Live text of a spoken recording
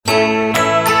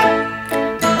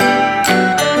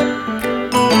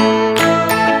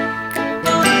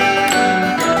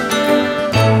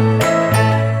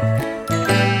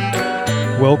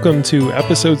Welcome to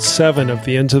episode 7 of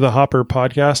the Into the Hopper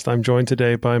podcast. I'm joined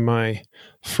today by my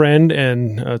friend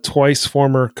and twice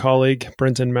former colleague,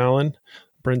 Brenton Mallon.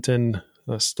 Brenton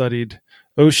studied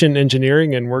ocean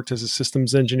engineering and worked as a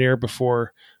systems engineer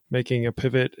before making a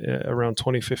pivot around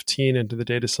 2015 into the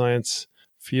data science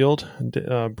field.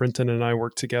 Brenton and I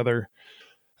worked together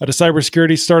at a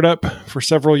cybersecurity startup for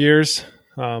several years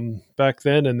back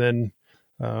then, and then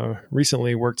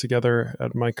recently worked together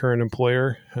at my current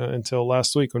employer until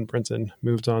last week when Brenton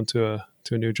moved on to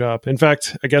a new job. In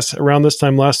fact, I guess around this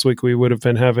time last week, we would have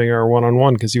been having our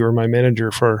one-on-one because you were my manager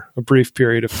for a brief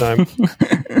period of time.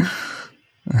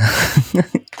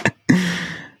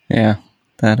 Yeah,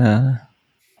 that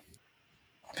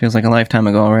feels like a lifetime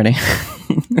ago already.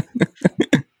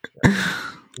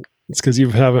 It's because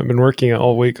you haven't been working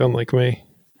all week, unlike me.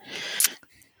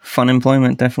 Fun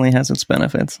employment definitely has its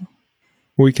benefits.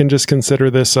 We can just consider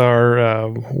this our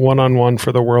one-on-one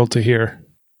for the world to hear.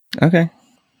 Okay,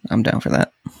 I'm down for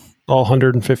that. All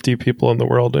 150 people in the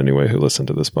world, anyway, who listen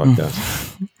to this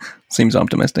podcast. Seems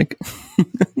optimistic.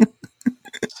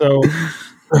 So,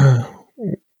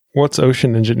 what's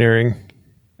ocean engineering?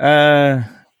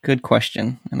 Good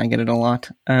question, and I get it a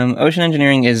lot. Ocean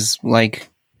engineering is like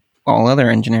all other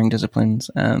engineering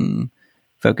disciplines,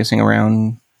 focusing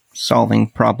around solving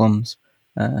problems,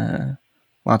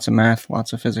 lots of math,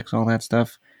 lots of physics, all that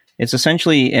stuff. It's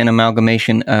essentially an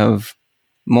amalgamation of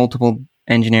multiple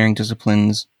engineering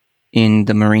disciplines in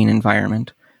the marine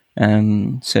environment.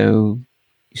 So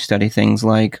you study things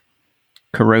like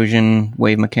corrosion,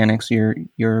 wave mechanics,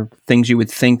 your things you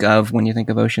would think of when you think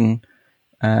of ocean,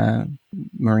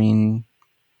 marine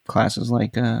classes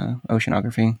like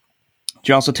oceanography.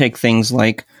 You also take things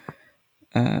like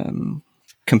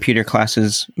computer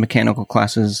classes, mechanical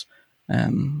classes,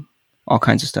 all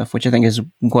kinds of stuff, which I think is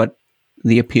what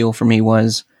the appeal for me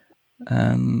was.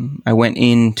 I went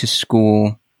into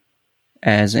school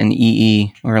as an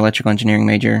EE or electrical engineering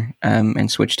major and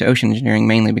switched to ocean engineering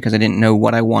mainly because I didn't know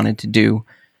what I wanted to do.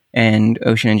 And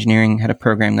ocean engineering had a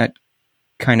program that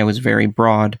kind of was very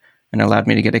broad and allowed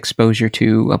me to get exposure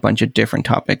to a bunch of different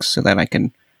topics so that I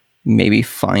could maybe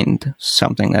find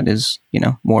something that is,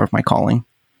 more of my calling.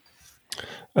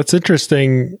 That's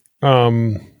interesting.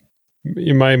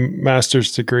 My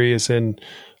master's degree is in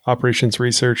operations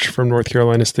research from North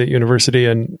Carolina State University,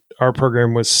 and our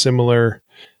program was similar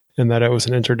in that it was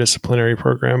an interdisciplinary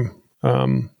program.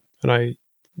 And I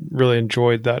really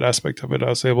enjoyed that aspect of it. I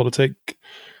was able to take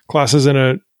classes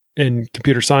in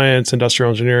computer science, industrial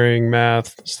engineering,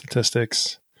 math,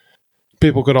 statistics.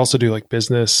 People could also do like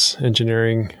business,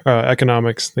 engineering,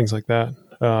 economics, things like that.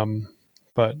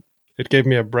 But it gave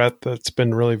me a breadth that's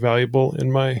been really valuable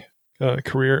in my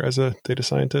career as a data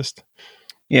scientist.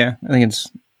 Yeah, I think it's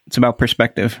about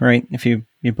perspective, right? If you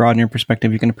broaden your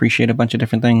perspective, you can appreciate a bunch of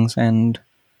different things and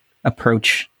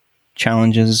approach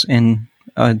challenges in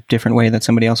a different way that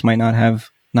somebody else might not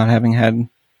having had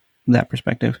that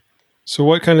perspective. So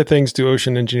what kind of things do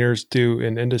ocean engineers do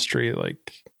in industry?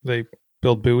 Like they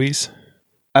build buoys?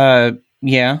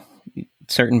 Yeah,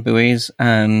 certain buoys.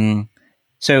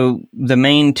 So the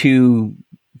main two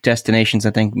destinations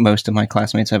I think most of my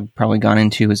classmates have probably gone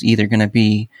into is either going to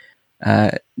be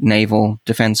naval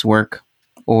defense work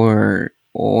or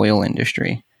oil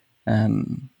industry.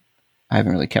 I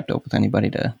haven't really kept up with anybody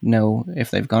to know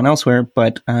if they've gone elsewhere,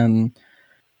 but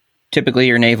typically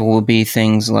your naval will be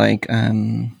things like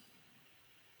I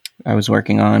was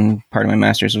working on, part of my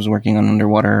master's was working on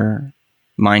underwater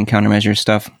mine countermeasure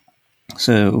stuff.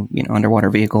 So, underwater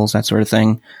vehicles, that sort of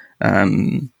thing.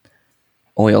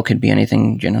 Oil could be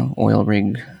anything, oil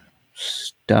rig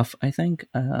stuff, I think.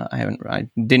 I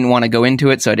didn't want to go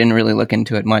into it, so I didn't really look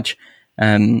into it much.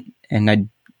 And I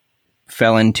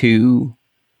fell into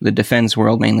the defense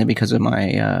world mainly because of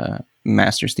my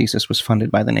master's thesis was funded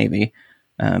by the Navy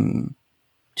to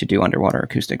do underwater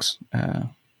acoustics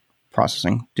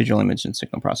processing, digital image and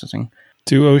signal processing.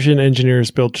 Do ocean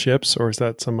engineers build ships, or is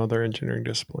that some other engineering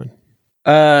discipline?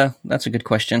 That's a good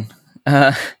question.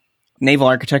 Naval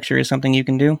architecture is something you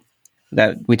can do.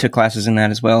 That we took classes in that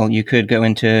as well. You could go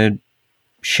into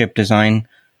ship design.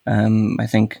 I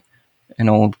think an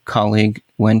old colleague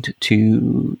went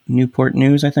to Newport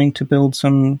News, I think, to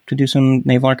do some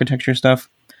naval architecture stuff.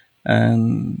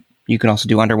 You could also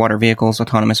do underwater vehicles,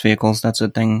 autonomous vehicles. That's a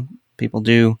thing people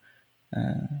do.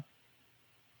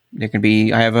 There could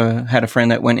be. I had a friend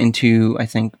that went into, I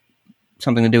think,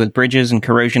 something to do with bridges and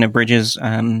corrosion of bridges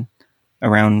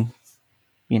around,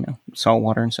 salt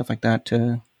water and stuff like that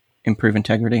to improve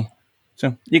integrity.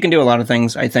 So you can do a lot of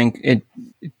things. I think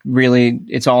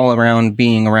it's all around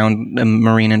being around the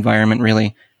marine environment,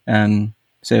 really.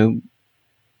 So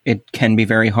it can be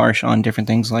very harsh on different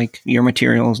things like your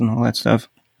materials and all that stuff.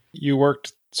 You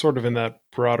worked sort of in that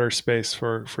broader space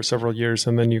for several years,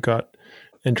 and then you got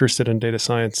interested in data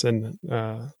science. And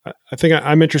I think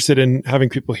I'm interested in having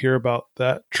people hear about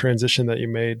that transition that you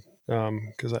made,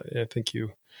 because I think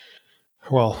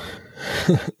well,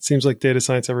 it seems like data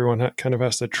science, everyone kind of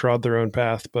has to trod their own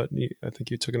path, but I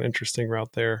think you took an interesting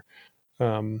route there.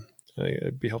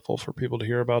 It'd be helpful for people to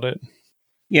hear about it.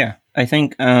 Yeah, I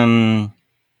think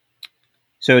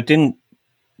so. It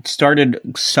started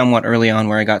somewhat early on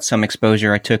where I got some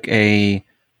exposure. I took a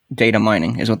data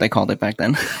mining is what they called it back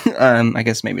then. I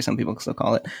guess maybe some people still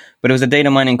call it, but it was a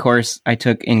data mining course I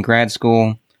took in grad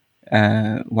school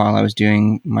while I was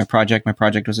doing my project. My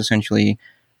project was essentially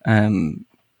it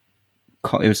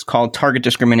was called target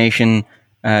discrimination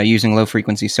using low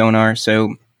frequency sonar.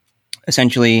 So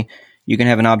essentially, you can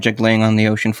have an object laying on the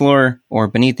ocean floor or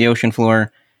beneath the ocean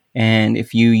floor, and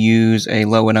if you use a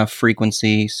low enough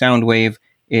frequency sound wave,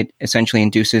 it essentially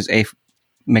induces a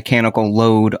mechanical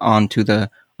load onto the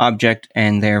object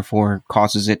and therefore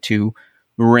causes it to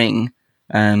ring,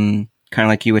 kind of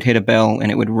like you would hit a bell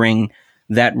and it would ring.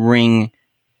 That ring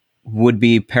would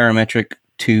be parametric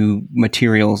to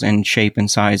materials and shape and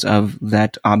size of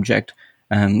that object.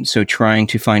 So trying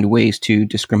to find ways to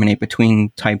discriminate between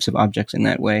types of objects in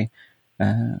that way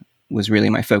was really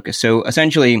my focus. So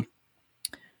essentially,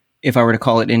 if I were to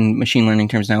call it in machine learning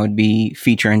terms now, it would be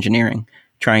feature engineering,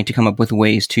 trying to come up with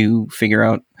ways to figure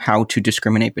out how to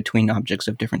discriminate between objects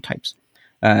of different types.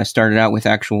 Started out with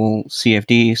actual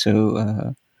CFD,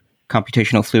 so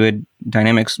computational fluid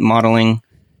dynamics modeling,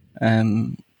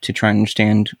 to try and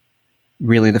understand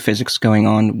really the physics going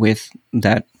on with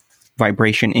that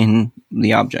vibration in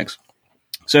the objects.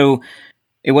 So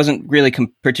it wasn't really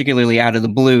particularly out of the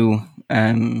blue,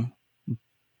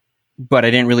 but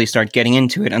I didn't really start getting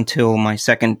into it until my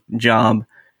second job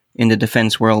in the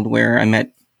defense world, where I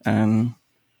met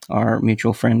our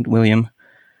mutual friend, William,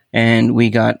 and we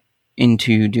got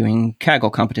into doing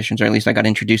Kaggle competitions, or at least I got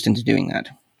introduced into doing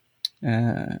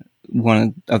that.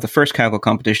 One of the first Kaggle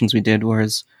competitions we did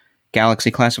was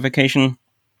galaxy classification,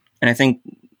 and I think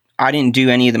I didn't do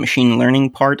any of the machine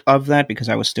learning part of that because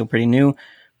I was still pretty new,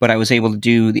 but I was able to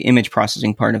do the image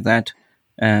processing part of that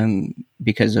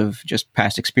because of just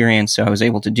past experience. So I was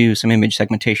able to do some image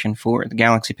segmentation for the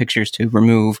galaxy pictures to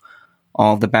remove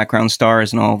all of the background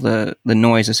stars and all of the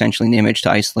noise essentially in the image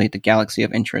to isolate the galaxy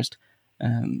of interest.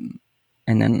 And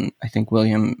then I think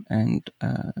William and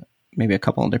maybe a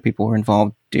couple other people were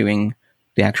involved doing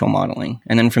the actual modeling.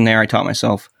 And then from there I taught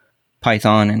myself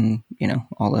Python and,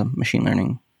 all the machine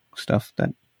learning stuff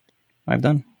that I've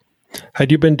done.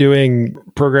 Had you been doing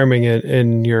programming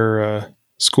in your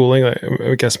schooling?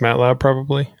 I guess MATLAB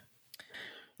probably?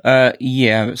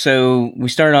 Yeah. So we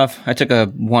started off, I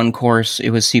took one course, it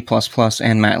was C++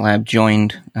 and MATLAB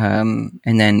joined. And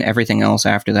then everything else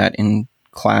after that in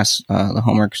class, the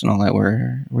homeworks and all that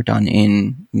were done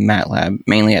in MATLAB.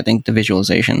 Mainly, I think the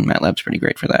visualization, MATLAB's pretty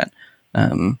great for that.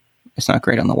 It's not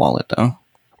great on the wallet though.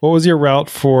 What was your route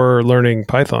for learning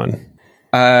Python?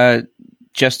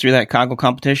 Just through that Kaggle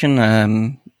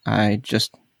competition. I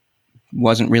just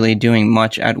wasn't really doing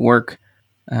much at work.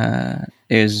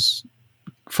 Is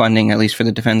funding, at least for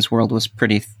the defense world, was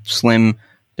pretty slim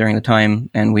during the time,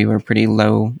 and we were pretty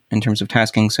low in terms of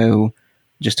tasking. So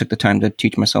just took the time to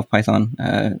teach myself Python.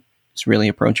 It's really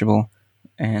approachable,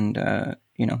 and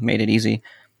made it easy.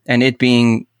 And it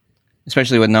being,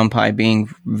 especially with NumPy, being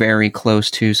very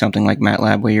close to something like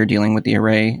MATLAB, where you're dealing with the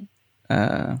array,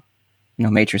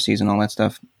 matrices and all that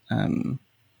stuff,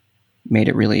 made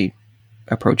it really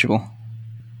approachable.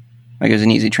 Like it was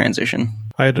an easy transition.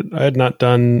 I had not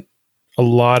done a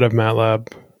lot of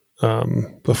MATLAB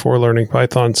before learning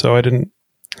Python, so I didn't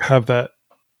have that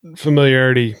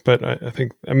familiarity. But I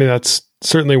think that's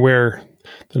certainly where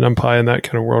the NumPy and that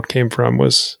kind of world came from,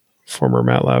 was former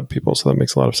MATLAB people. So that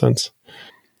makes a lot of sense.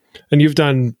 And you've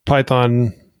done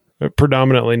Python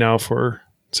predominantly now for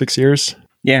 6 years?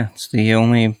 Yeah, it's the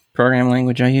only programming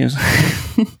language I use.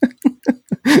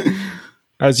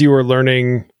 As you were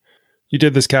learning, you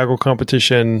did this Kaggle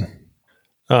competition.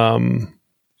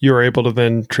 You were able to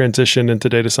then transition into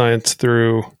data science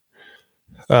through,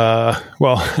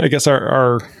 I guess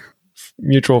our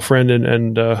mutual friend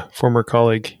and former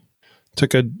colleague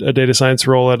took a data science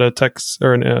role at a tech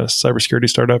or a cybersecurity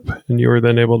startup, and you were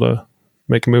then able to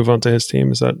make a move onto his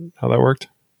team. Is that how that worked?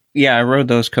 Yeah, I rode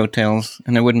those coattails,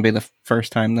 and it wouldn't be the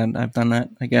first time that I've done that,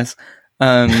 I guess.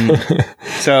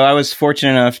 So I was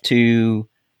fortunate enough to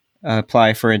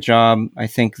apply for a job. I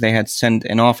think they had sent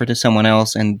an offer to someone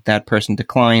else, and that person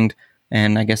declined,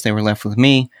 and I guess they were left with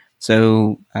me.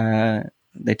 So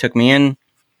they took me in.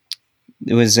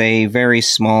 It was a very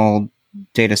small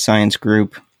data science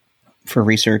group for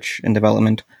research and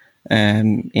development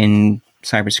in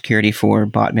cybersecurity for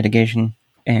bot mitigation.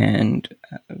 And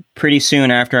pretty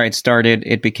soon after I'd started,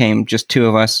 it became just two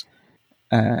of us.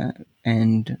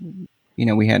 And, we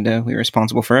were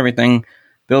responsible for everything,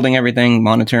 building everything,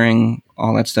 monitoring,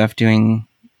 all that stuff, doing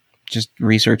just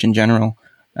research in general.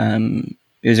 It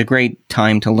was a great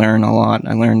time to learn a lot.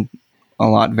 I learned a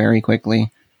lot very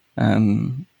quickly,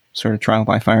 sort of trial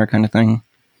by fire kind of thing.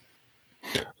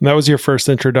 And that was your first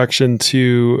introduction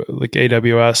to like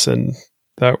AWS and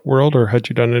that world, or had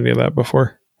you done any of that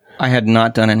before? I had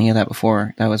not done any of that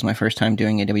before. That was my first time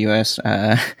doing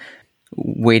AWS,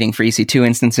 waiting for EC2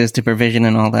 instances to provision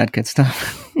and all that good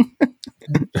stuff.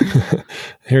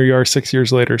 Here you are 6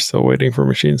 years later, still waiting for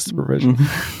machines to provision.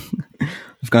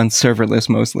 I've gone serverless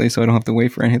mostly, so I don't have to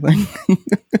wait for anything.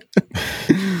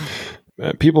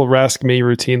 People ask me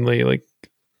routinely, like,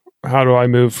 how do I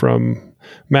move from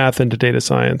math into data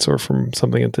science or from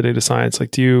something into data science?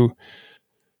 Like, do you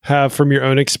have from your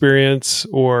own experience,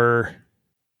 or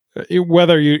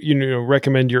whether you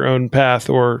recommend your own path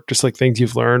or just like things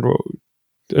you've learned,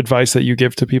 advice that you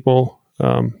give to people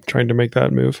trying to make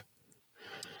that move?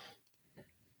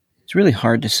 It's really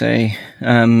hard to say.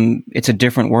 It's a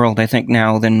different world, I think,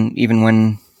 now than even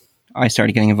when I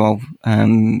started getting involved.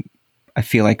 I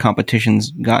feel like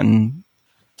competition's gotten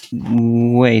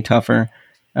way tougher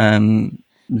than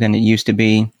it used to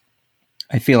be.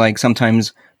 I feel like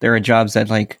sometimes there are jobs that,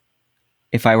 like,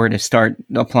 if I were to start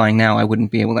applying now, I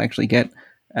wouldn't be able to actually get,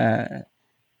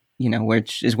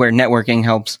 which is where networking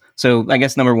helps. So I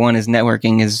guess number one is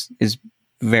networking is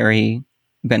very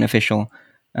beneficial.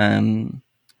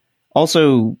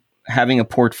 Also, having a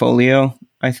portfolio,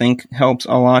 I think, helps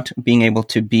a lot. Being able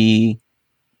to be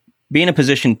in a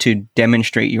position to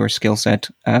demonstrate your skill set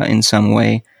in some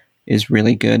way is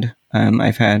really good.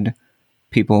 I've had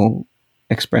people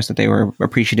express that they were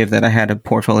appreciative that I had a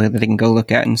portfolio that they can go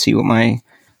look at and see what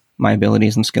my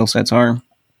abilities and skill sets are.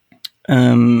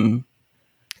 Can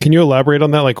you elaborate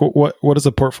on that? Like, what does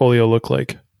a portfolio look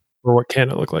like, or what can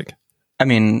it look like? I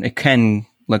mean, it can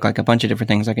look like a bunch of different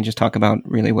things. I can just talk about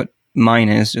really what mine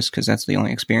is, just because that's the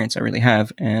only experience I really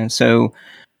have. And so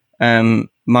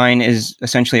mine is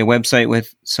essentially a website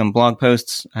with some blog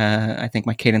posts. I think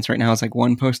my cadence right now is like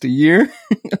one post a year,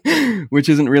 which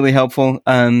isn't really helpful.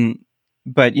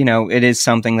 But, it is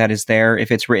something that is there.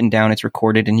 If it's written down, it's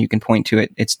recorded, and you can point to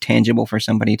it. It's tangible for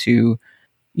somebody to,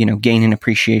 gain an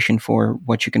appreciation for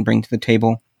what you can bring to the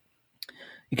table.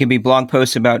 It can be blog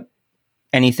posts about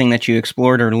anything that you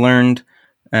explored or learned.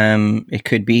 It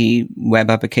could be web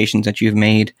applications that you've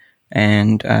made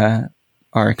and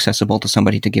are accessible to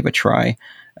somebody to give a try.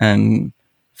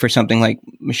 For something like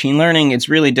machine learning, it's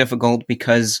really difficult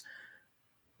because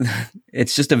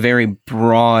it's just a very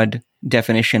broad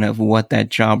definition of what that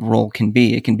job role can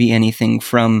be. It can be anything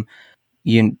from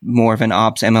more of an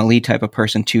ops MLE type of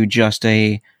person to just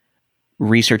a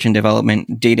research and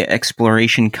development data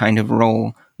exploration kind of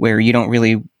role where you don't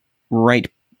really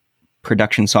write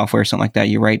production software or something like that.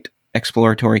 You write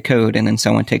exploratory code and then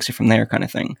someone takes it from there kind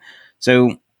of thing.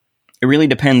 So it really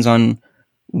depends on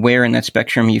where in that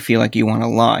spectrum you feel like you want to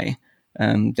lie.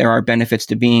 There are benefits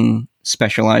to being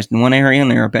specialized in one area, and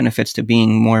there are benefits to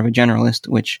being more of a generalist,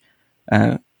 which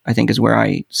I think is where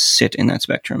I sit in that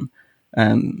spectrum.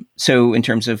 So in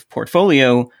terms of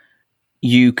portfolio,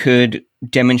 you could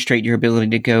demonstrate your ability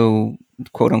to go,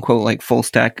 quote unquote, like full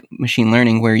stack machine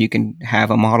learning, where you can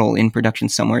have a model in production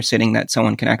somewhere sitting that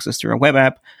someone can access through a web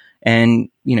app. And,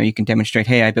 you can demonstrate,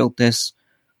 hey, I built this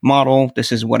model.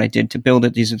 This is what I did to build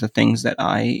it. These are the things that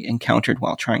I encountered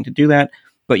while trying to do that.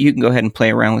 But you can go ahead and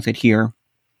play around with it here.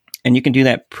 And you can do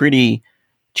that pretty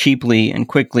cheaply and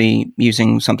quickly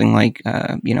using something like,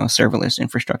 serverless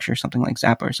infrastructure, something like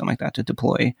Zappa or something like that to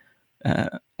deploy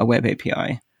a web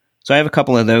API. So I have a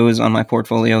couple of those on my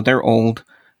portfolio. They're old,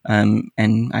 and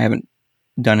I haven't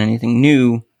done anything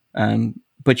new.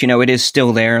 But, it is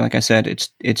still there. Like I said,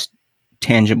 it's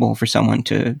tangible for someone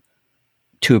to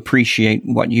appreciate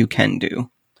what you can do,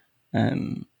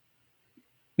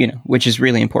 which is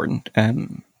really important,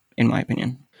 in my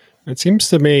opinion. It seems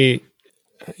to me,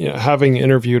 having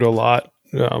interviewed a lot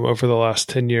over the last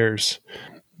 10 years,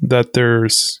 that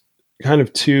there's kind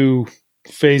of two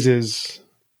phases.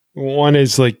 One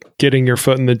is like getting your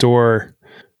foot in the door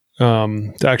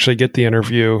to actually get the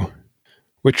interview,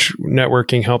 which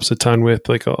networking helps a ton with.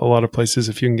 Like a lot of places,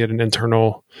 if you can get an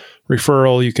internal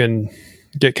referral, you can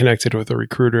get connected with a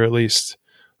recruiter at least.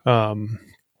 And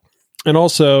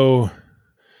also,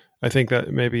 I think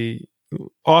that maybe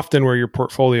often where your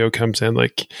portfolio comes in.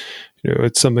 Like,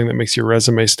 it's something that makes your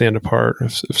resume stand apart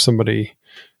if somebody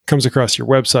comes across your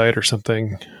website or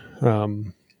something.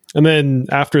 And then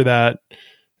after that,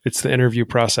 it's the interview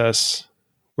process,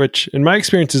 which in my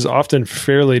experience is often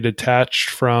fairly detached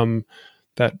from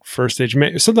that first stage.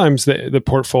 Sometimes the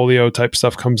portfolio type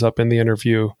stuff comes up in the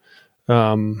interview.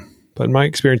 But in my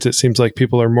experience, it seems like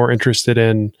people are more interested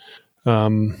in,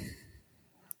 kind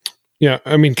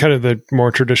of the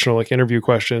more traditional like interview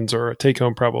questions or a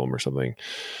take-home problem or something,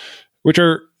 which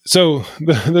are, so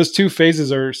those two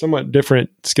phases are somewhat different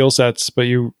skill sets, but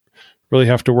you really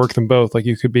have to work them both. Like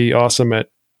you could be awesome at,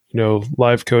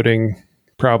 live coding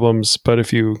problems, but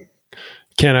if you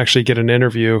can't actually get an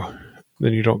interview,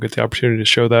 then you don't get the opportunity to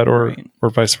show that, or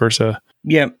vice versa.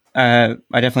 Yeah, I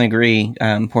definitely agree.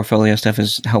 Portfolio stuff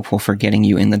is helpful for getting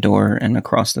you in the door and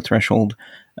across the threshold.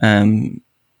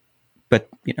 But,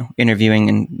 interviewing,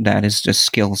 and that is just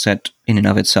skill set in and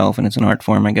of itself, and it's an art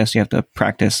form. I guess you have to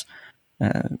practice.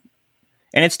 And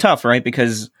it's tough, right?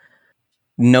 Because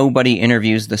nobody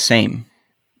interviews the same.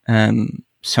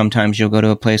 Sometimes you'll go to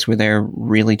a place where they're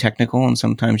really technical, and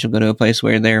sometimes you'll go to a place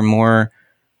where they're more,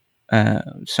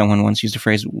 someone once used the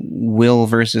phrase will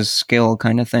versus skill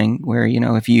kind of thing, where,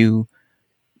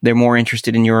 they're more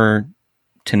interested in your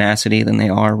tenacity than they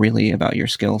are really about your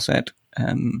skill set.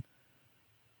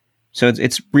 So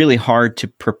it's really hard to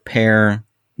prepare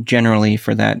generally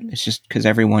for that. It's just because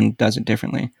everyone does it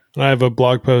differently. I have a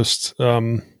blog post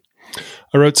I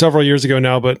wrote several years ago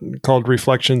now, but called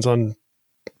Reflections on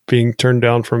Being Turned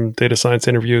Down from Data Science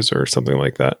Interviews or something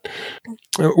like that,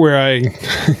 where I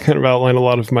kind of outline a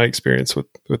lot of my experience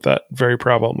with that very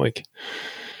problem. Like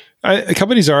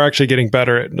companies are actually getting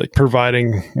better at like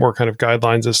providing more kind of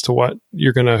guidelines as to what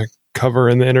you're going to cover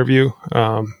in the interview.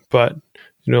 But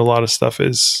a lot of stuff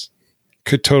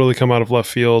could totally come out of left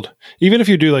field. Even if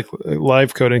you do like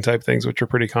live coding type things, which are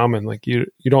pretty common, like you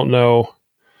don't know.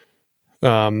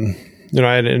 I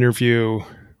had an interview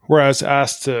where I was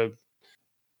asked to,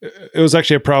 it was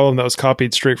actually a problem that was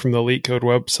copied straight from the LeetCode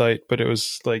website, but it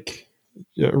was like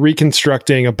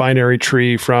reconstructing a binary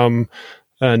tree from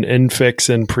an infix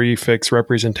and prefix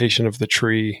representation of the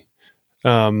tree.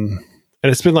 And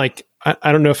it's been like,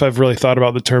 I don't know if I've really thought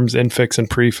about the terms infix and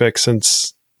prefix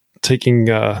since taking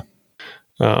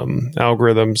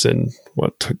algorithms in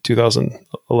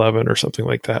 2011 or something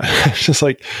like that. It's just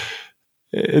like,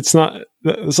 it's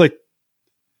like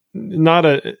not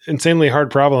a insanely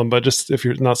hard problem, but just if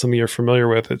you're not something you're familiar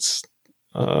with, it's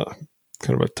kind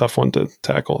of a tough one to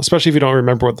tackle, especially if you don't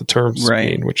remember what the terms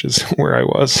mean, which is where I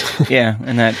was. Yeah.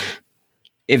 And that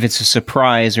if it's a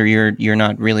surprise or you're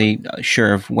not really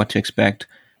sure of what to expect,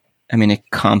 it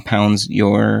compounds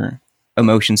your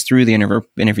emotions through the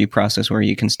interview process, where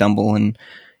you can stumble and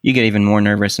you get even more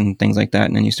nervous and things like that.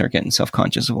 And then you start getting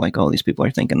self-conscious of like, oh, these people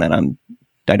are thinking that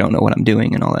I don't know what I'm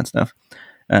doing and all that stuff.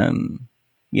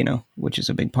 Which is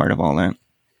a big part of all that,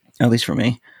 at least for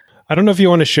me. I don't know if you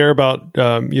want to share about,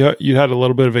 you had a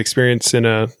little bit of experience in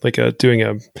doing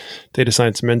a data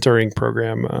science mentoring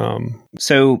program.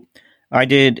 So I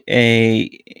did a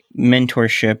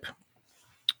mentorship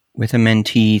with a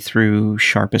mentee through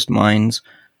Sharpest Minds.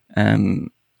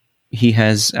 He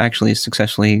has actually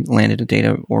successfully landed a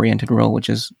data-oriented role, which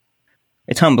is,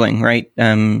 it's humbling, right?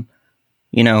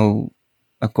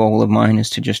 A goal of mine is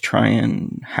to just try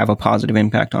and have a positive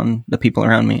impact on the people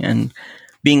around me, and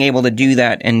being able to do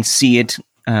that and see it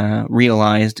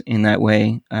realized in that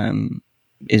way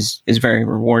is very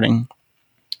rewarding.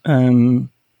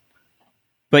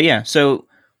 But yeah, so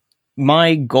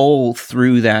my goal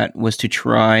through that was to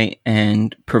try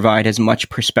and provide as much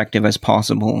perspective as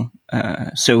possible.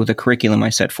 So the curriculum I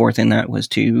set forth in that was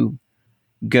to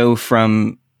go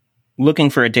from looking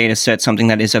for a data set, something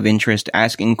that is of interest,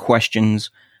 asking questions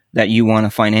that you want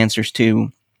to find answers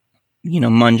to,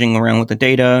 munging around with the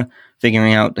data,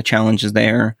 figuring out the challenges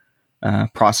there,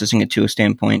 processing it to a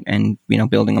standpoint, and,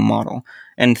 building a model.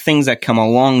 And things that come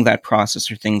along that process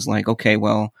are things like, okay,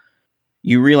 well,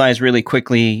 you realize really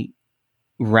quickly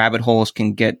rabbit holes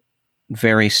can get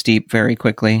very steep very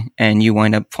quickly, and you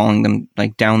wind up falling them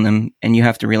down them, and you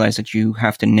have to realize that you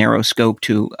have to narrow scope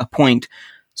to a point,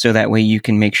 so that way you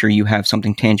can make sure you have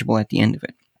something tangible at the end of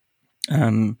it.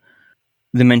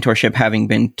 The mentorship, having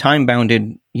been time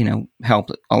bounded,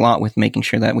 helped a lot with making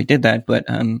sure that we did that. But,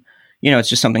 it's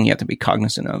just something you have to be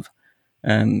cognizant of.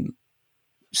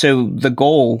 So the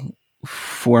goal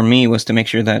for me was to make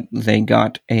sure that they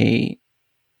got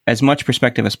as much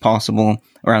perspective as possible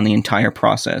around the entire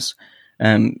process.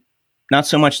 Not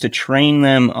so much to train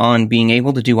them on being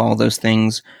able to do all those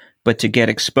things, but to get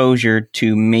exposure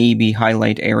to maybe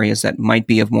highlight areas that might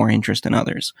be of more interest than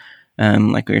others.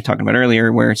 like we were talking about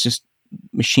earlier, where it's just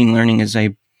machine learning is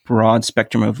a broad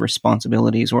spectrum of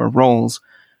responsibilities or roles.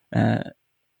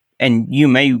 And you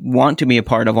may want to be a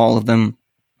part of all of them,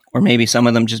 or maybe some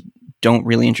of them just don't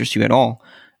really interest you at all.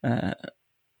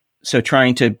 So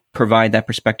trying to provide that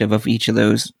perspective of each of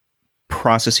those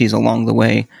processes along the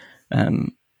way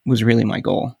was really my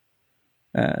goal.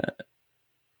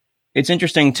 It's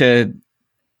interesting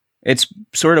it's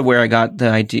sort of where I got the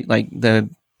idea, like the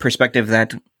perspective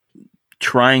that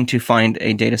trying to find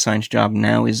a data science job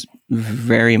now is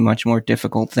very much more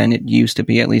difficult than it used to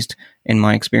be, at least in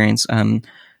my experience.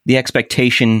 The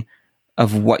expectation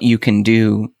of what you can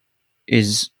do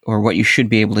or what you should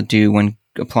be able to do when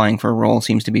applying for a role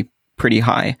seems to be pretty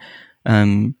high.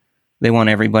 They want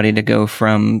everybody to go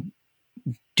from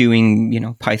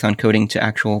doing, Python coding to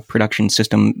actual production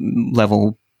system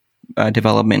level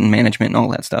development and management and all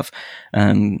that stuff.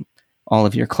 All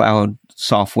of your cloud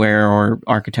software or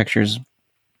architectures.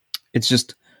 It's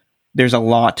just, there's a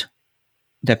lot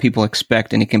that people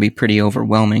expect, and it can be pretty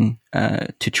overwhelming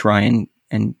to try and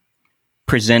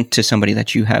present to somebody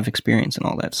that you have experience and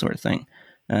all that sort of thing.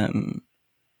 And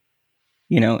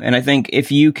I think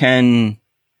if you can,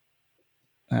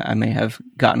 I may have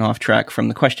gotten off track from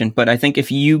the question, but I think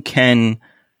if you can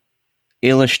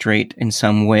illustrate in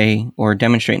some way or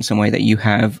demonstrate in some way that you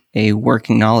have a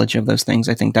working knowledge of those things,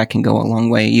 I think that can go a long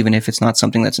way, even if it's not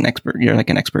something that's you're like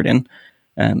an expert in.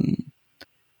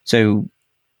 So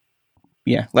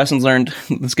yeah, lessons learned.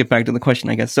 Let's get back to the question,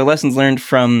 I guess. So lessons learned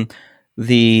from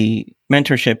the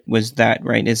mentorship was that,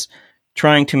 right, is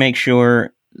trying to make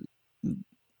sure,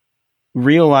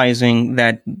 realizing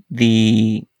that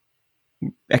the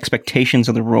expectations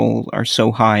of the role are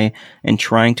so high, and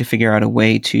trying to figure out a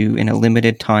way to, in a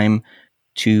limited time,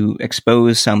 to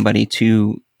expose somebody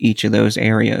to each of those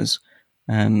areas,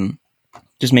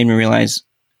 just made me realize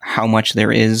how much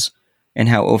there is and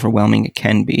how overwhelming it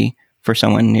can be for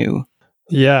someone new.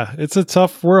 Yeah, it's a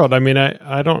tough world. I mean,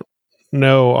 I don't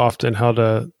know often how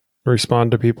to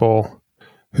respond to people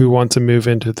who want to move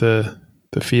into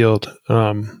the field.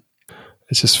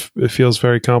 It feels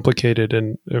very complicated,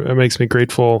 and it makes me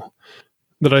grateful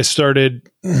that I started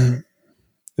in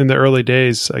the early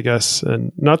days, I guess.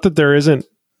 And not that there isn't,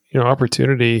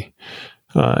 opportunity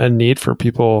and need for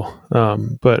people,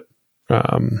 but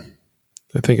I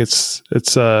think it's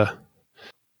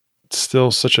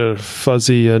still such a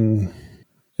fuzzy and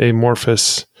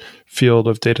amorphous field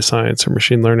of data science or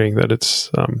machine learning that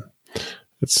it's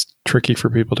tricky for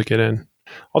people to get in.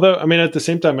 Although, I mean, at the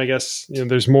same time, I guess,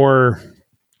 there's more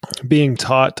being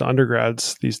taught to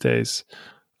undergrads these days.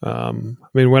 I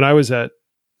mean, when I was at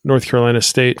North Carolina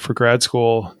State for grad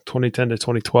school, 2010 to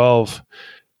 2012,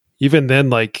 even then,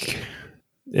 like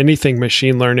anything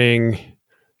machine learning,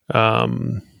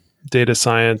 data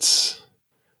science,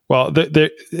 well,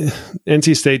 the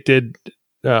NC State did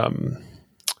kind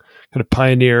of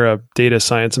pioneer a data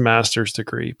science master's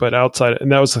degree, but outside,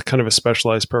 and that was kind of a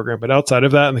specialized program, but outside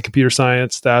of that, in the computer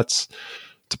science, stats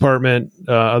department,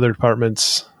 other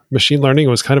departments, machine learning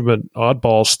was kind of an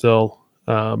oddball still.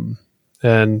 I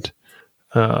mean,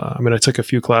 I took a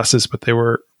few classes, but they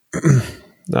were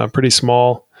pretty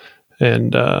small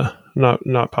and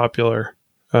not popular.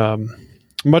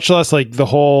 Much less like the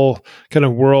whole kind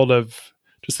of world of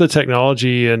just the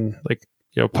technology and like,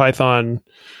 Python,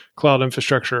 cloud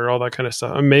infrastructure, all that kind of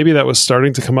stuff. And maybe that was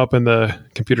starting to come up in the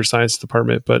computer science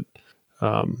department, but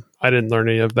I didn't learn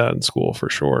any of that in school for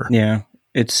sure. Yeah,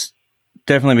 it's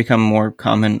definitely become more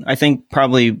common. I think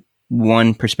probably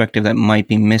one perspective that might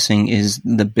be missing is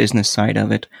the business side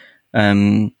of it.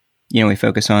 We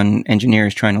focus on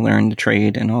engineers trying to learn the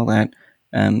trade and all that.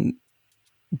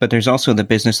 But there's also the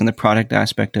business and the product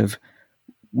aspect of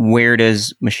where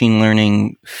does machine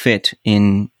learning fit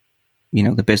in,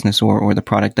 the business or the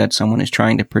product that someone is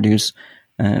trying to produce,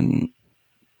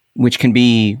 which can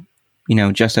be,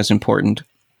 just as important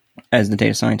as the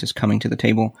data scientist coming to the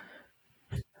table.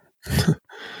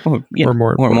 or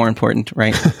more important,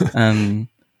 right?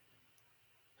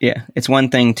 It's one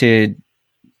thing to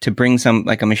bring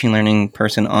like a machine learning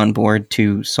person on board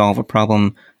to solve a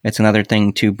problem. It's another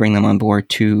thing to bring them on board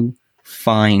to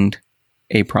find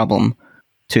a problem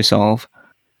to solve.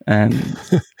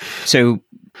 So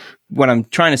what I'm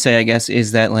trying to say, I guess,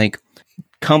 is that like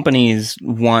companies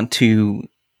want to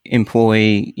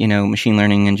employ, machine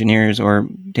learning engineers or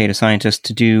data scientists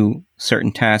to do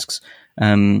certain tasks.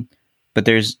 But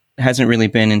hasn't really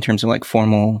been, in terms of like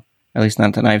formal, at least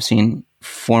not that I've seen,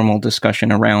 formal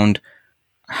discussion around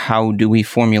how do we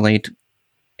formulate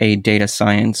a data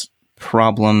science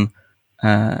problem,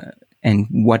 and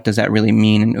what does that really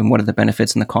mean, and what are the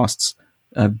benefits and the costs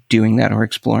of doing that or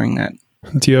exploring that.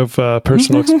 Do you have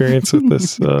personal experience with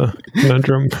this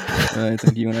conundrum? I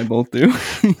think you and I both do.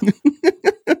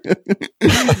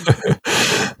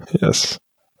 Yes.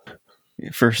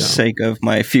 For sake of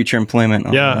my future employment,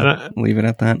 I'll leave it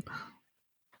at that.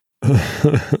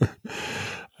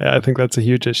 Yeah, I think that's a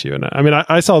huge issue. And I mean,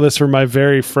 I saw this for my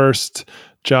very first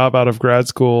job out of grad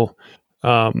school.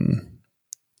 I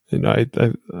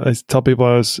tell people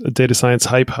I was a data science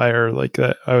hype hire. Like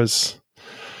that, I was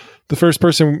the first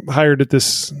person hired at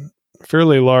this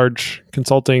fairly large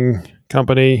consulting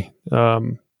company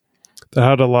that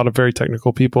had a lot of very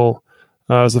technical people.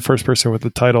 I was the first person with the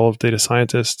title of data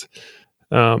scientist.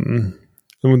 And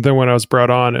then when I was brought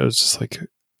on, it was just like,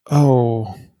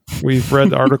 oh, we've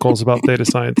read articles about data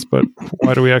science, but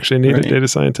why do we actually need a data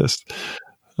scientist?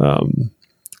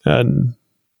 And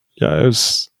yeah, it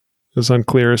was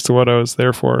unclear as to what I was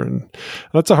there for. And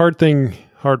that's a hard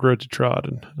road to trod.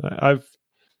 And I've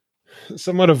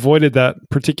somewhat avoided that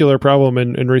particular problem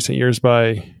in recent years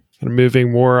by kind of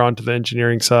moving more onto the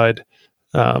engineering side,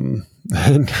 and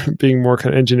being more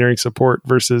kind of engineering support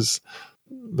versus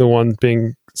the one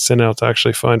being sent out to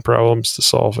actually find problems to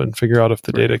solve and figure out if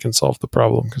the data can solve the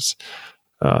problem. Because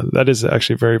that is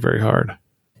actually very, very hard.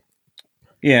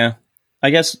 Yeah. I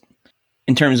guess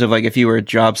in terms of like, if you were a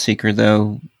job seeker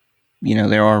though,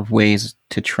 there are ways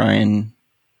to try and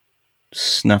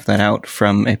snuff that out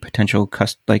from a potential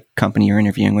company you're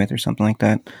interviewing with or something like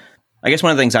that. I guess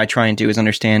one of the things I try and do is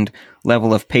understand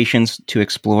level of patience to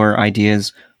explore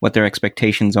ideas, what their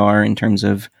expectations are in terms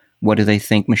of what do they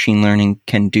think machine learning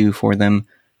can do for them.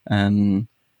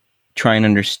 Try and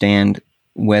understand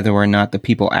whether or not the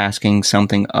people asking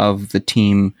something of the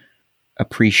team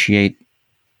appreciate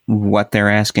what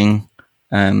they're asking.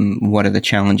 What are the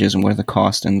challenges and what are the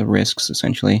costs and the risks,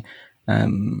 essentially.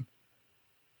 Because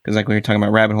like we were talking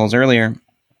about rabbit holes earlier,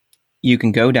 you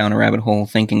can go down a rabbit hole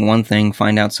thinking one thing,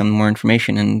 find out some more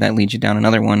information, and that leads you down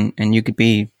another one. And you could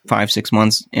be 5-6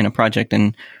 months in a project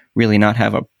and really not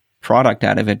have a product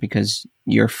out of it because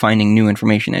you're finding new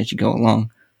information as you go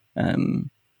along.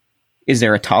 Is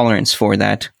there a tolerance for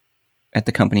that at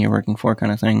the company you're working for,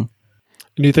 kind of thing?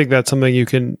 Do you think that's something you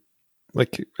can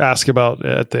like ask about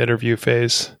at the interview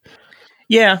phase?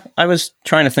 Yeah, I was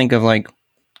trying to think of like,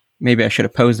 maybe I should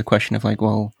have posed the question of like,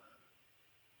 well,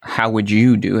 how would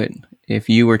you do it if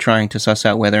you were trying to suss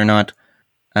out whether or not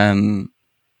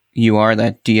you are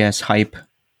that DS hype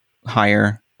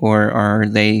hire, or are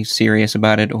they serious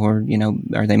about it, or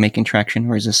are they making traction,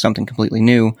 or is this something completely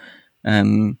new?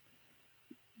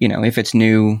 If it's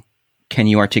new, can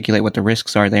you articulate what the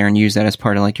risks are there and use that as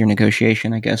part of like your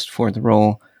negotiation, I guess, for the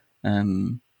role?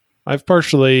 I've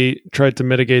partially tried to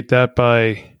mitigate that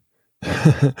by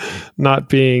not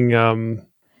being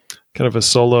kind of a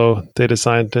solo data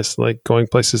scientist, like going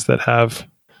places that have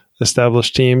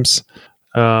established teams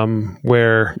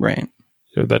where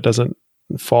that doesn't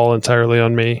fall entirely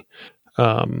on me.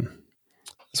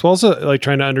 As well as like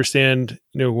trying to understand,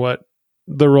 what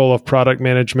the role of product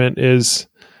management is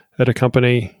at a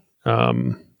company,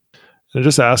 and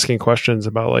just asking questions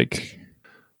about like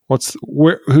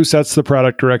who sets the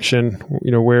product direction,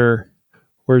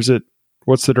 where's it,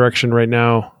 what's the direction right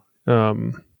now,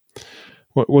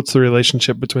 what's the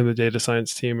relationship between the data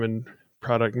science team and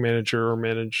product manager or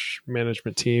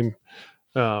management team,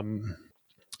 and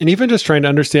even just trying to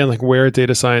understand like where a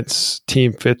data science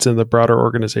team fits in the broader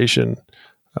organization,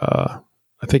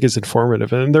 I think is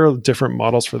informative. And there are different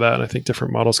models for that, and I think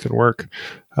different models can work.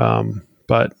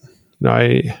 But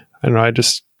I don't know, I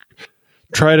just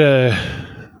try to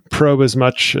probe as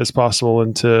much as possible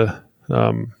into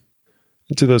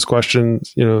those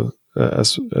questions,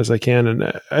 as I can.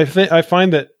 And I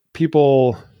find that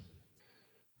people,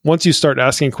 once you start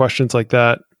asking questions like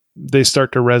that, they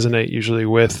start to resonate usually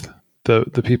with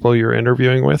the people you're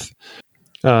interviewing with.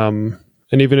 And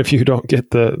even if you don't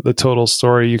get the total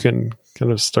story, you can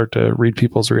kind of start to read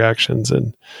people's reactions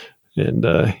and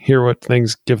hear what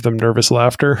things give them nervous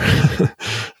laughter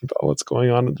about what's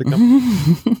going on at the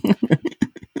company.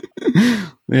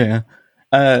 Yeah.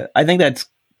 I think that's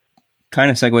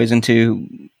kind of segues into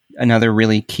another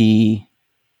really key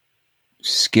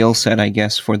skill set, I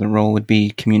guess, for the role would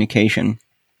be communication.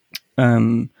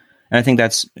 And I think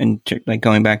that's, like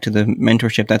going back to the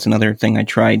mentorship, that's another thing I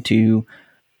tried to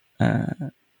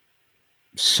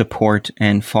support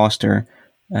and foster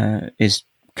is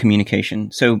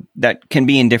communication. So that can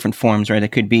be in different forms, right?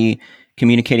 It could be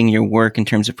communicating your work in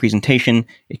terms of presentation.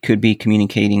 It could be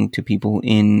communicating to people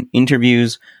in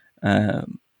interviews,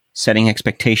 setting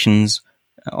expectations,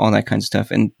 all that kind of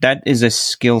stuff. And that is a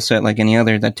skill set like any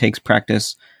other that takes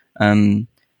practice.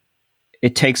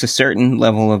 It takes a certain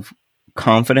level of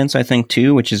confidence, I think,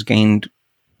 too, which is gained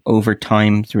over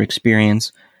time through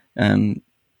experience.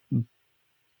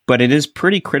 But it is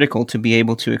pretty critical to be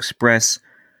able to express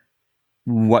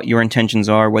what your intentions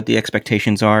are, what the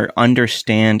expectations are,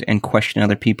 understand and question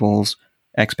other people's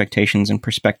expectations and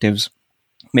perspectives,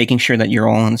 making sure that you're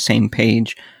all on the same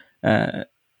page, and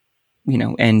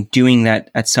doing that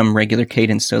at some regular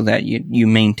cadence so that you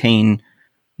maintain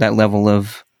that level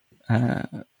of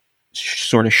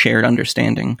sort of shared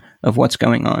understanding of what's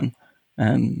going on.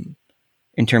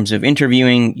 In terms of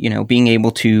interviewing, being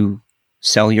able to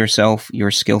sell yourself,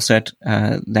 your skill set,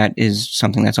 that is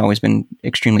something that's always been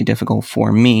extremely difficult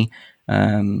for me.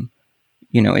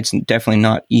 It's definitely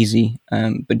not easy,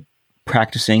 but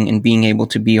practicing and being able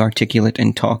to be articulate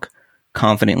and talk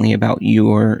confidently about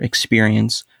your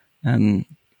experience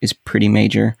is pretty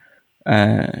major.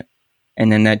 And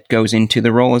then that goes into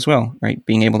the role as well, right?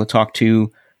 Being able to talk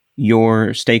to your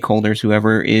stakeholders,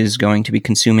 whoever is going to be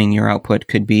consuming your output,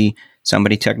 could be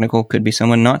somebody technical, could be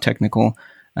someone not technical.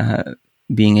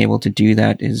 Being able to do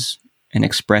that and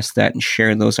express that and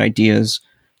share those ideas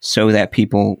so that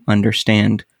people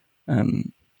understand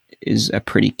is a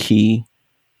pretty key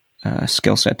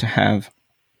skill set to have.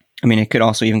 I mean, it could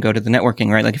also even go to the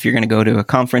networking, right? Like if you're going to go to a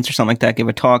conference or something like that, give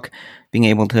a talk, being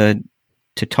able to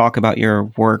talk about your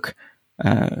work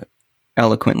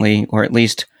eloquently, or at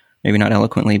least maybe not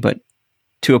eloquently, but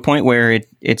to a point where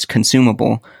it's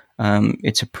consumable,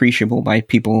 it's appreciable by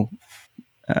people,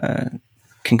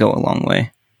 can go a long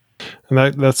way.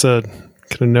 And that's a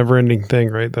kind of never-ending thing,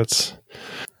 right? That's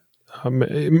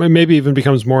it maybe even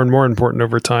becomes more and more important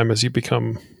over time as you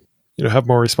become, have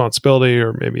more responsibility,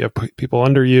 or maybe you have people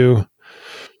under you.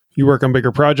 You work on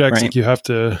bigger projects, right. Like you have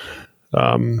to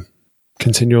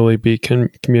continually be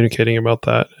communicating about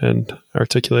that and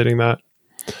articulating that.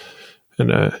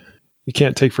 And you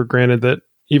can't take for granted that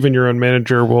even your own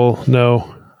manager will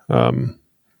know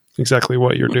exactly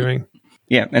what you're doing.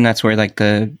 Yeah, and that's where like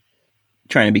the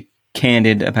trying to be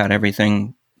candid about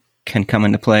everything can come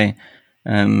into play.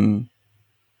 Being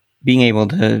able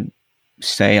to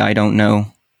say, I don't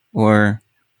know, or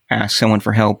ask someone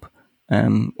for help,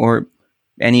 or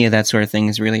any of that sort of thing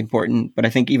is really important. But I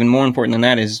think even more important than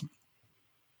that is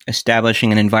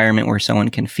establishing an environment where someone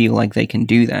can feel like they can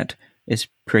do that is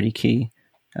pretty key.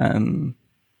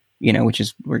 Which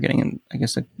is, we're getting in, I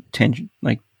guess,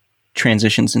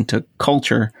 transitions into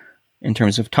culture in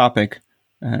terms of topic.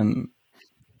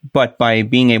 But by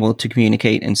being able to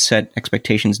communicate and set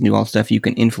expectations and do all stuff, you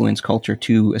can influence culture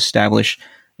to establish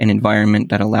an environment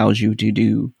that allows you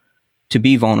to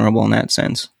be vulnerable in that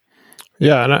sense.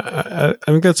 Yeah, and I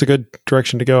think that's a good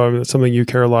direction to go. I mean, it's something you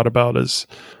care a lot about. Is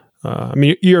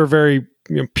you're a very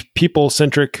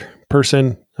people-centric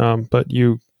person, but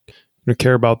you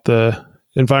care about the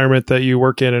environment that you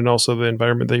work in, and also the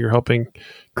environment that you're helping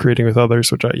creating with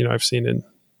others, which I've seen in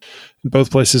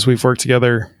both places we've worked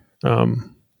together.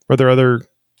 Are there other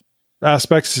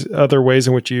aspects, other ways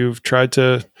in which you've tried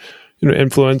to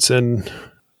influence and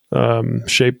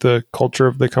shape the culture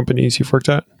of the companies you've worked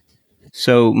at?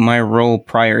 So my role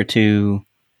prior to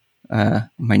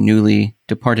my newly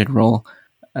departed role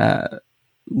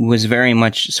was very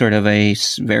much sort of a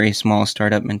very small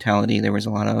startup mentality. There was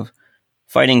a lot of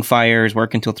fighting fires,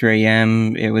 work until 3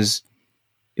 a.m. It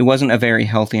wasn't a very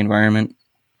healthy environment,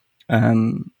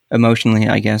 emotionally,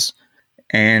 I guess.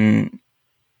 And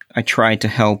I tried to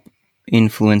help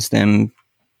influence them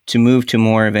to move to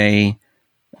more of a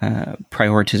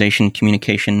prioritization,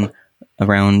 communication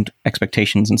around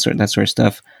expectations and that sort of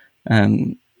stuff.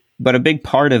 But a big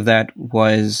part of that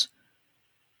was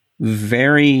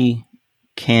very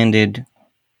candid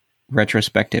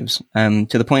retrospectives,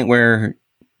 to the point where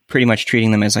pretty much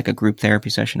treating them as like a group therapy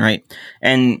session, right?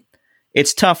 And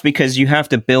it's tough because you have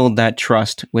to build that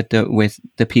trust with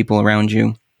the people around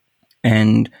you.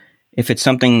 And if it's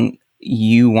something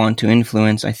you want to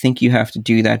influence, I think you have to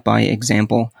do that by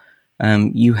example.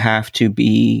 You have to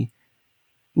be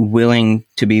willing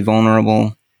to be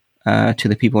vulnerable to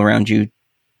the people around you,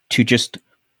 to just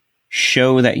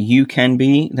show that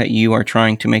you are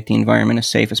trying to make the environment as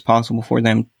safe as possible for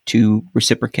them to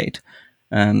reciprocate.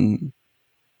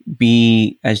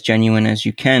 Be as genuine as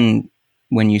you can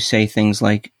when you say things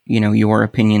like, your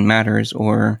opinion matters,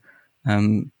 or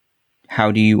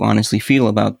how do you honestly feel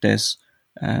about this?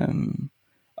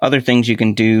 Other things you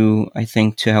can do, I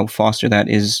think, to help foster that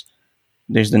is,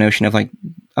 there's the notion of like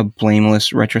a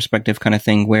blameless retrospective kind of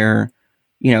thing where,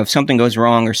 if something goes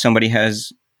wrong or somebody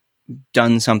has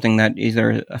done something that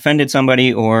either offended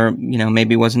somebody or,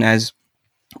 maybe wasn't as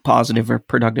positive or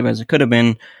productive as it could have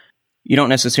been, you don't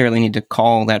necessarily need to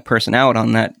call that person out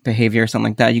on that behavior or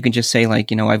something like that. You can just say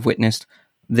like, I've witnessed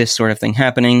this sort of thing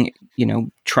happening,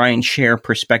 try and share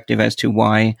perspective as to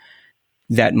why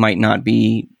that might not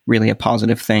be really a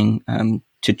positive thing,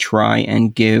 to try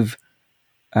and give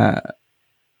that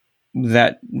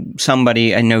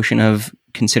somebody a notion of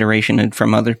consideration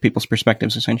from other people's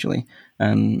perspectives, essentially.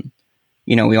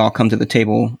 We all come to the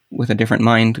table with a different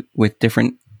mind, with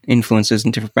different influences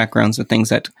and different backgrounds and things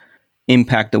that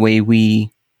impact the way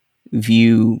we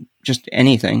view just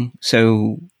anything.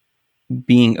 So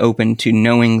being open to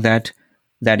knowing that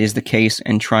is the case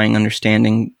and trying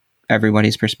understanding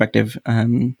everybody's perspective,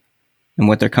 and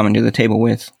what they're coming to the table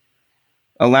with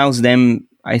allows them,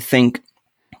 I think,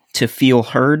 to feel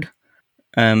heard.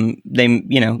 You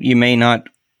may not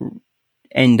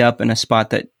end up in a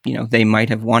spot that, they might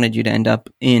have wanted you to end up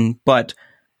in, but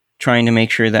trying to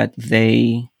make sure that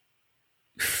they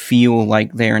feel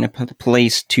like they're in a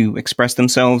place to express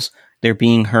themselves, they're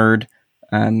being heard,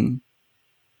 and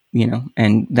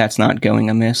that's not going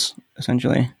amiss,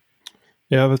 essentially.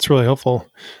 Yeah, that's really helpful.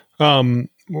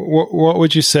 What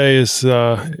would you say is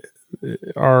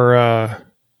our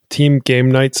team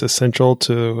game nights essential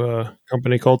to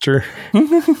company culture?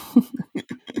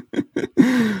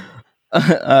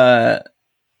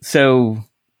 So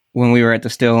when we were at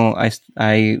Distill,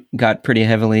 I got pretty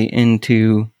heavily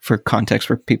into, for context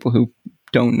for people who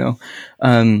don't know,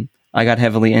 I got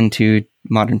heavily into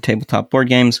modern tabletop board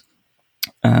games.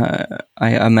 I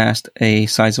amassed a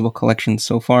sizable collection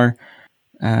so far,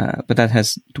 but that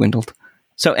has dwindled.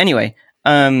 So anyway,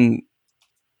 the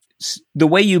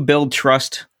way you build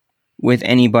trust with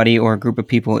anybody or a group of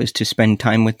people is to spend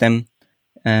time with them.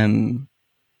 And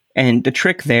the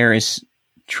trick there is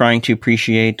trying to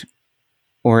appreciate,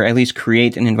 or at least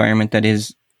create, an environment that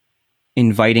is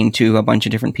inviting to a bunch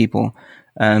of different people.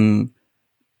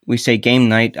 We say game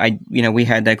night. We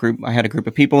had that group. I had a group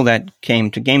of people that came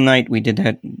to game night. We did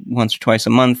that once or twice a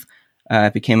month.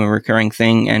 It became a recurring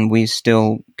thing, and we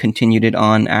still continued it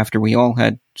on after we all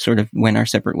had sort of went our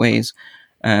separate ways.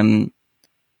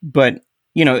 But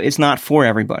it's not for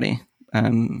everybody.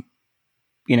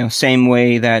 Same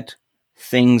way that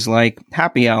things like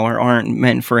happy hour aren't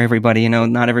meant for everybody.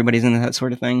 Not everybody's into that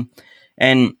sort of thing.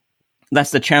 And that's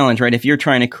the challenge, right? If you're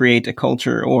trying to create a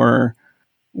culture or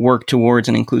work towards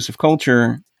an inclusive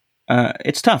culture,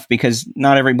 it's tough because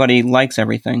not everybody likes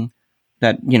everything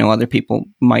that, other people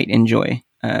might enjoy.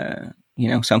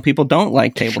 Some people don't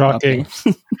like tabletop games.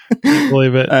 Can't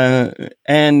believe it.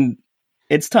 And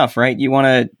it's tough, right? You want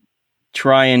to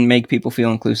try and make people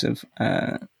feel inclusive.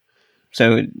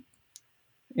 So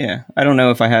yeah, I don't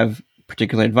know if I have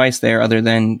particular advice there other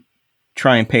than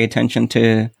try and pay attention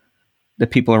to the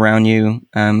people around you.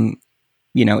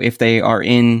 If they are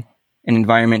in an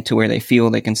environment to where they feel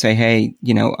they can say, hey,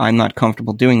 I'm not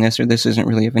comfortable doing this, or this isn't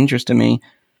really of interest to me,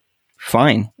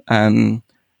 fine. The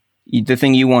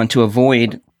thing you want to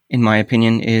avoid, in my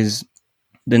opinion, is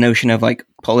the notion of like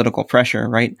political pressure,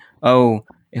 right? Oh,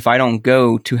 if I don't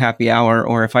go to happy hour,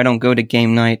 or if I don't go to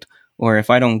game night, or if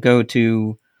I don't go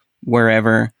to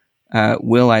wherever,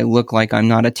 will I look like I'm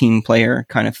not a team player,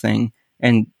 kind of thing.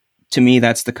 And to me,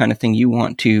 that's the kind of thing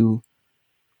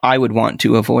I would want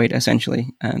to avoid, essentially.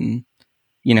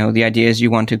 The idea is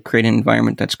you want to create an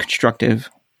environment that's constructive,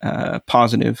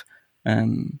 positive.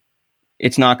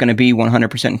 It's not going to be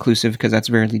 100% inclusive because that's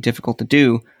very difficult to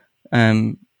do.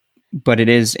 But it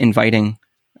is inviting.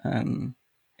 And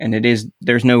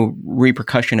there's no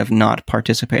repercussion of not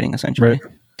participating, essentially. Right.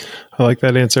 I like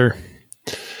that answer.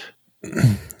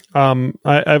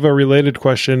 I have a related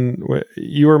question.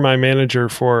 You were my manager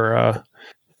for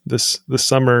this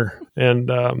summer, and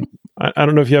I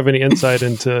don't know if you have any insight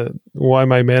into why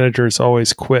my managers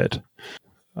always quit.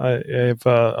 I have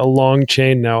a long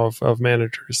chain now of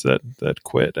managers that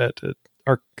quit at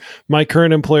my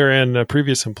current employer and a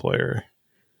previous employer.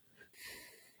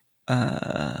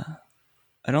 I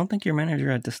don't think your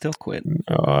manager had to still quit.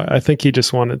 I think he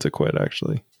just wanted to quit,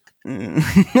 actually.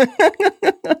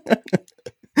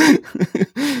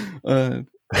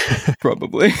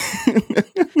 Probably.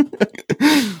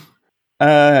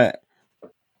 I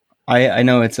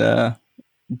know it's a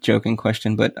joking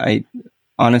question, but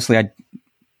honestly,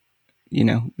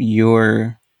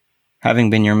 your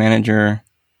having been your manager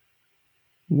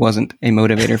wasn't a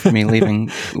motivator for me leaving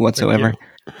whatsoever.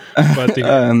 But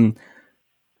there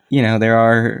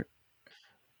are,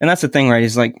 and that's the thing, right?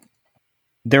 Is like,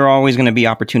 there are always going to be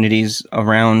opportunities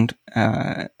around,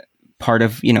 part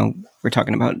of, we're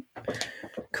talking about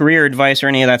career advice or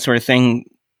any of that sort of thing.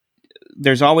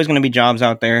 There's always going to be jobs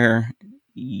out there.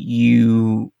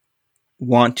 You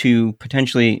want to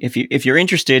potentially, if you're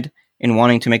interested in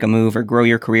wanting to make a move or grow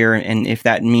your career, and if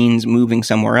that means moving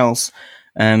somewhere else,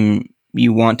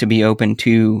 you want to be open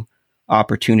to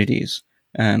opportunities,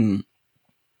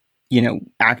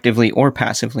 actively or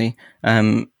passively.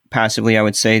 Passively, I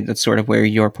would say that's sort of where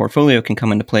your portfolio can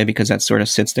come into play, because that sort of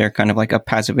sits there kind of like a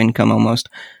passive income almost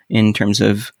in terms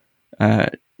of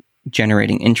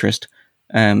generating interest.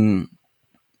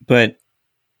 But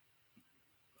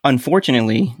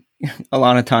unfortunately, a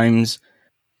lot of times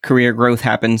career growth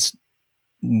happens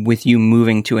with you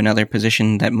moving to another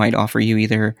position that might offer you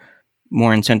either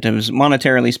more incentives,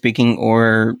 monetarily speaking,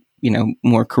 or,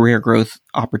 more career growth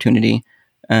opportunity.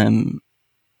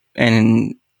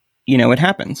 It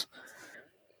happens.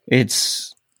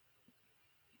 It's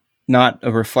not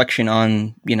a reflection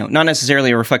on, not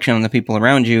necessarily a reflection on the people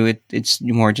around you. It's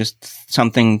more just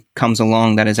something comes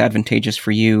along that is advantageous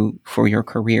for you, for your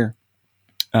career.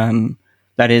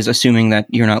 That is assuming that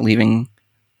you're not leaving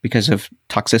because of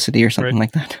toxicity or something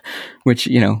like that, which,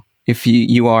 if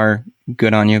you are,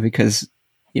 good on you, because,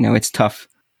 it's tough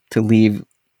to leave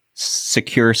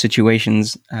secure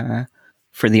situations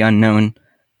for the unknown.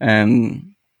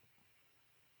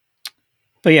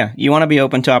 But yeah, you want to be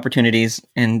open to opportunities,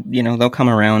 and, they'll come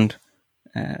around,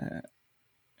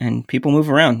 and people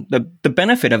move around. The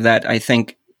benefit of that, I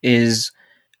think, is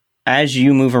as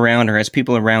you move around, or as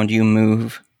people around you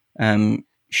move,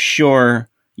 sure,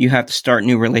 you have to start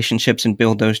new relationships and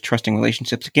build those trusting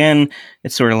relationships again.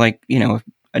 It's sort of like,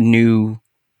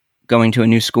 going to a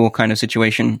new school kind of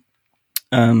situation.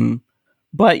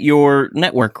 But your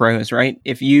network grows, right?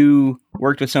 If you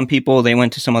worked with some people, they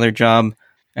went to some other job,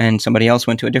 and somebody else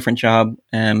went to a different job,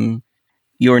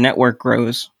 your network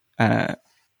grows.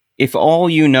 If all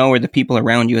you know are the people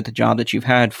around you at the job that you've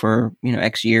had for,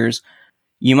 X years,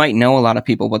 you might know a lot of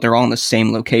people, but they're all in the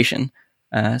same location.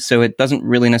 So it doesn't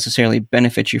really necessarily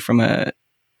benefit you from a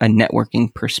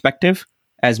networking perspective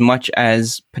as much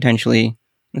as potentially,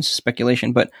 this is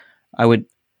speculation, but I would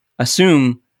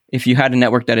assume if you had a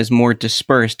network that is more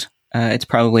dispersed, it's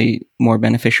probably more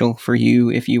beneficial for you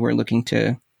if you were looking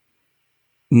to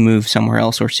move somewhere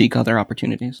else or seek other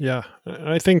opportunities. Yeah.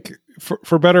 I think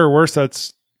for better or worse,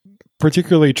 that's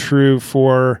particularly true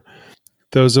for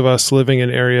those of us living in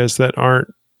areas that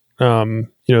aren't,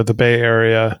 the Bay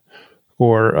Area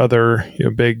or other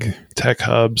big tech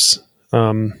hubs.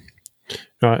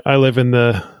 I live in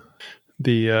the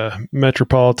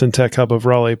metropolitan tech hub of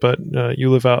Raleigh, but you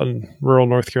live out in rural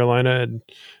North Carolina, and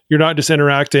you're not just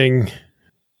interacting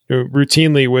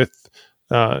routinely with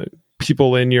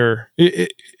people in your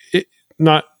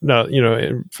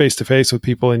face to face with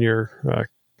people in your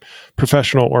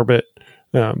professional orbit.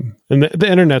 And the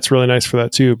internet's really nice for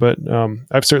that too, but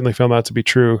I've certainly found that to be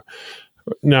true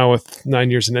now with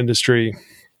 9 years in industry,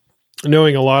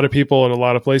 knowing a lot of people at a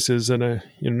lot of places. And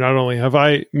not only have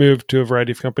I moved to a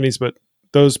variety of companies, but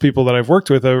those people that I've worked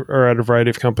with are at a variety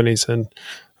of companies, and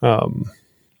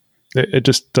it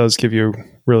just does give you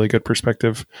really good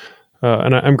perspective.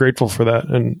 And I'm grateful for that.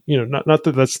 And, not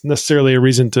that that's necessarily a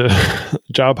reason to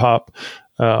job hop,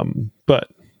 but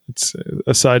it's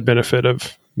a side benefit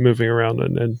of moving around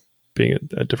and being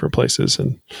at different places.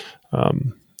 And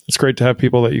it's great to have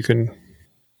people that you can,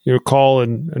 call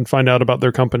and find out about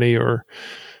their company, or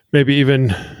maybe even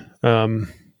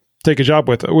take a job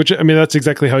with, which, that's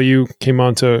exactly how you came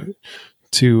on to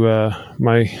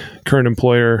my current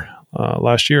employer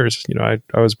last year. Is, I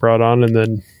was brought on, and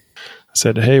then I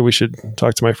said, hey, we should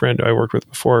talk to my friend who I worked with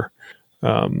before.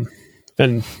 And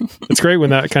it's great when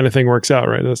that kind of thing works out,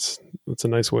 right? That's a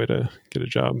nice way to get a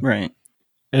job. Right.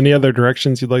 Any other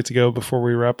directions you'd like to go before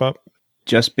we wrap up?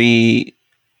 Just be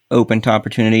open to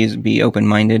opportunities, be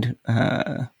open-minded,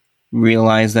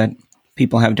 realize that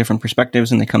people have different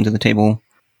perspectives and they come to the table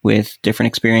with different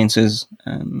experiences,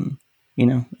 and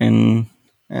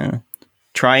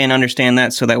try and understand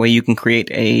that, so that way you can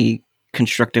create a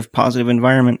constructive, positive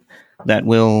environment that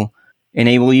will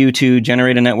enable you to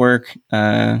generate a network,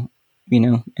 and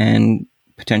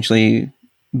potentially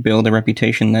build a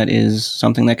reputation that is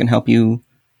something that can help you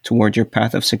toward your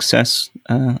path of success,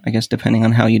 I guess, depending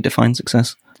on how you define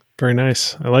success. Very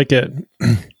nice. I like it. Do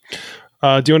you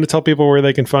want to tell people where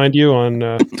they can find you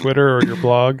on Twitter or your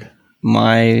blog?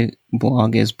 My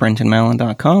blog is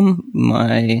brentonmallon.com.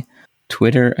 My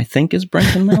Twitter, I think, is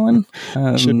Brenton Mallon.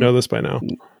 Should know this by now.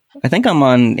 I think I'm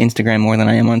on Instagram more than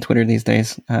I am on Twitter these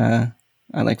days. I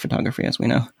like photography, as we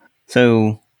know.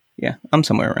 So, yeah, I'm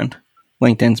somewhere around.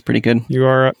 LinkedIn's pretty good.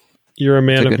 You're a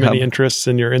man of many hub. interests,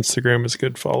 and your Instagram is a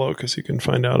good follow, because you can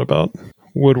find out about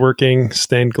woodworking,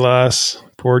 stained glass,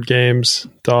 board games,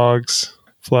 dogs,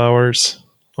 flowers,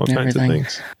 all kinds of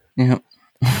things. Yeah.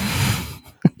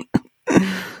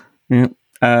 Yeah.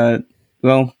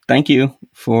 Well, thank you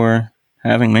for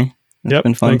having me. It's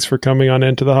been fun. Thanks for coming on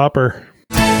Into the Hopper.